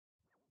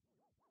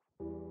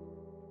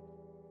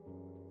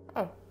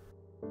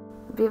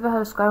you ever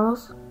heard of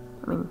Skywars?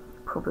 I mean,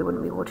 you probably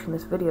wouldn't be watching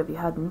this video if you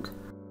hadn't.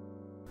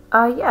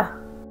 Yeah.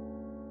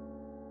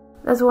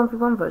 There's a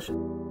 1v1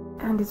 version,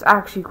 and it's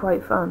actually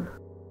quite fun.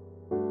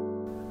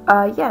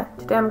 Yeah,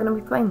 today I'm going to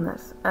be playing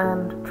this,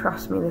 and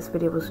trust me, this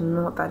video was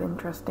not that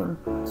interesting.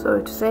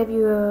 So to save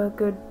you a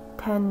good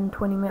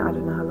 10-20 minutes, I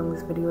don't know how long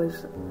this video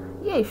is,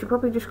 yeah, you should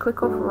probably just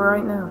click off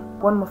right now.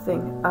 One more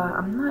thing,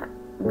 I'm not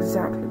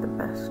exactly the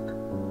best.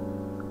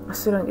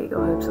 So don't get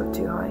your hopes up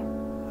too high.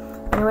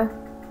 Anyway,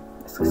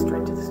 let's go straight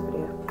into this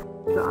video.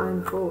 But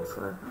I'm full,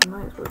 so I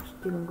might as well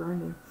just keep on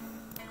grinding.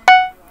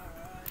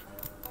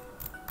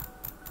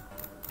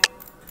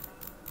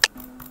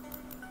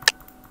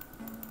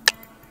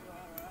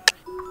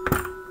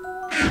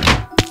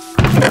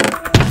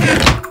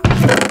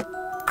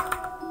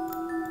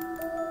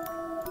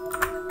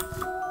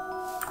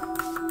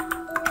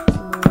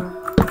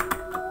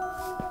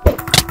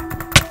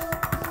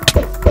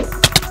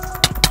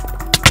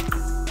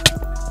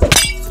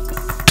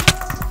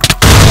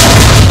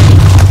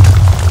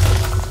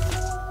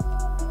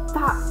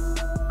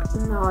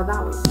 No,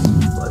 that was so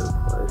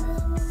close.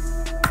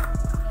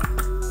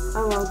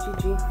 Oh well,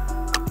 GG.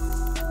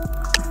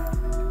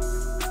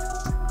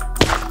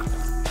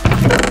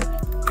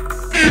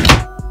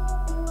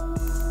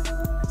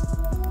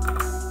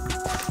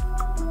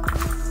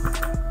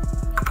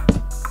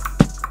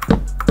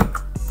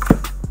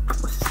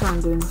 What's this man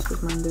doing? What's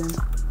this man doing?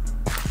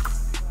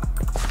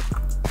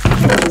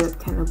 Yeah,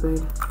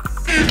 Technoblade.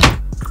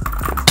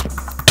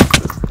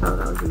 Oh,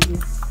 that was easy.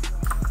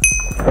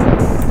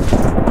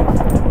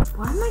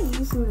 Why am I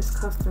using this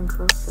custom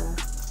Corsair?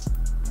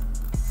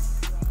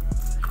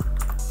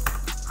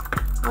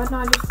 Why not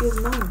I just use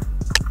mine?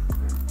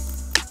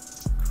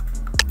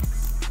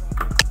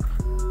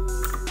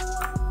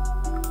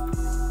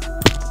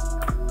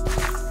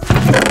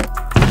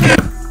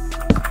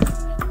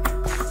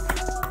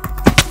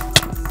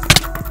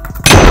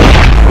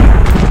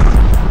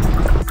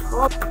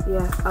 Oh,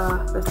 yeah,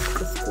 let's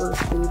go to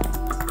speed.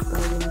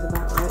 Everything's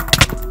about right.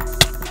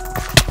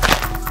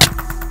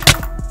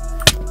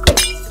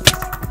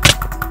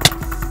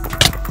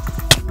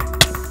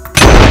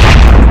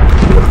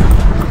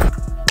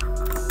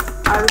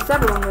 I was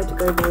never long way to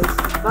go, boys,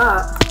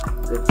 but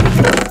good to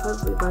see,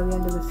 hopefully by the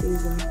end of the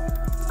season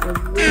I will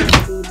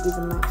indeed be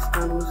the next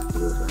Skywars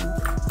Duels rank,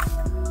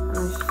 and I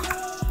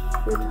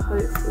should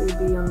hopefully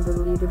be on the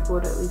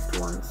leaderboard at least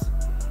once.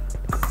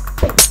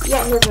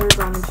 Yeah, here's a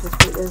random chest,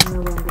 but there's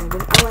no way I'm going to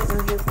get it. Oh wait, no,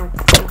 here's like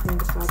nothing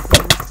besides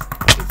here.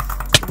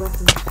 This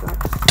weapon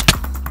sucks.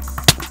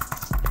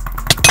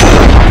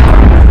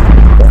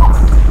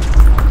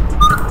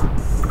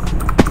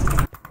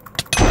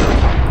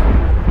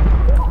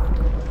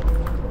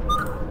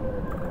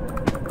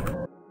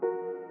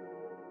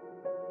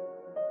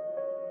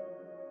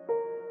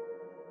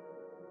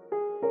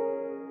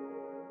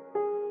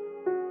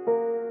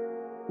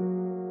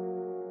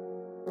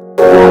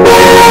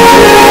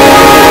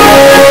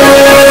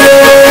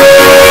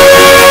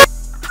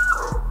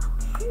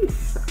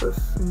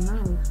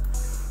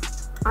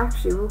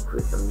 Actually, real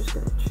quick, I'm just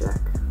gonna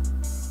check.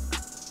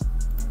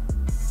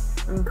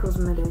 In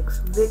cosmetics,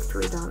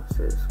 victory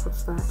dances.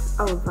 What's that?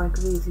 Oh, like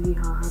these.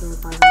 Yeehaw. How do I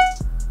buy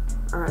that?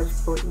 Alright, I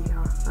just bought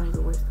Yeehaw. That was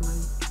a waste of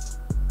money.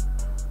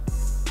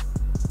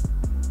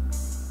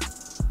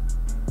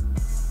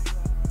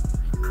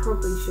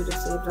 Probably should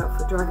have saved up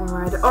for Dragon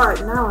Rider.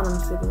 Alright, now I'm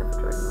saving up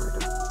for Dragon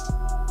Rider.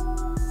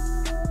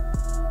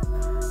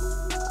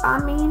 I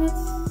mean,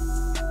 it's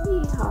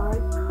Yeehaw. I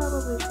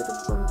probably should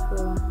have gone for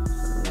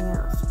something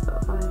else, but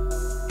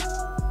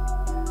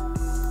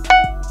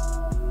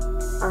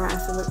alright, I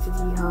selected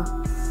Yeehaw.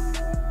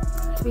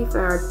 To be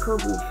fair, I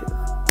probably should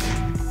have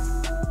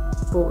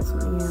bought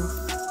something else.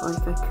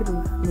 Like, I could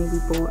have maybe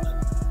bought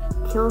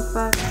Kill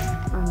Effect.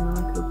 I don't know,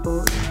 I could have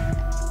bought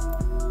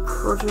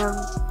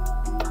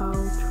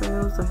Projectile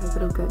Trails. Like, I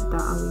could have got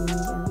that. I would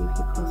need MVP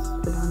plus for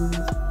diamonds.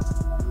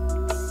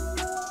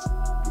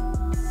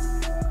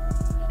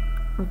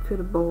 I could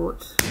have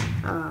bought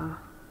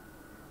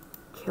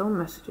Kill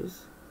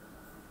Messages.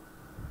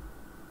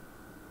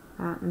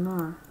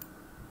 No.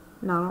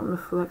 No, I don't want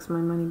to flex my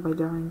money by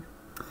dying.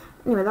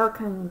 Anyway, that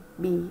can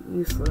be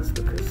useless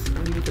because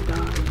I need to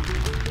die.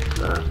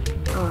 But,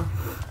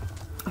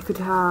 I could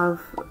have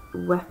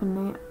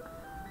Weaponate.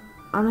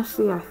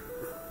 Honestly, I'm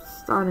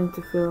starting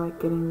to feel like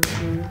getting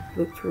the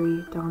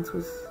victory dance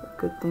was a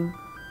good thing.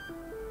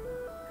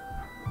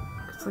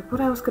 It's like,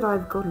 what else could I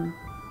have gotten?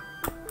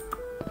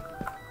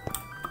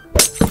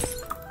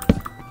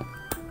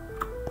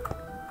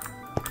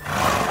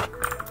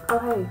 Oh,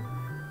 hey.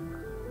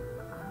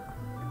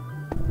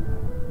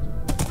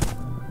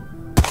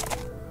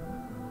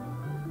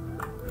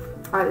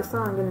 Alright, this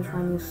time I'm gonna try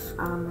and use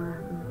armor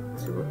and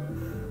see what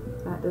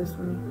that does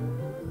for me.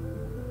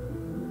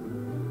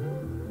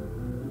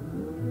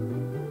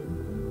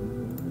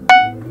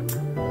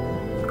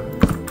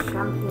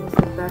 Champion is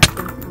the best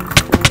when it comes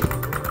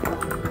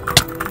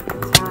to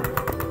attack.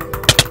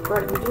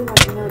 Right, we do have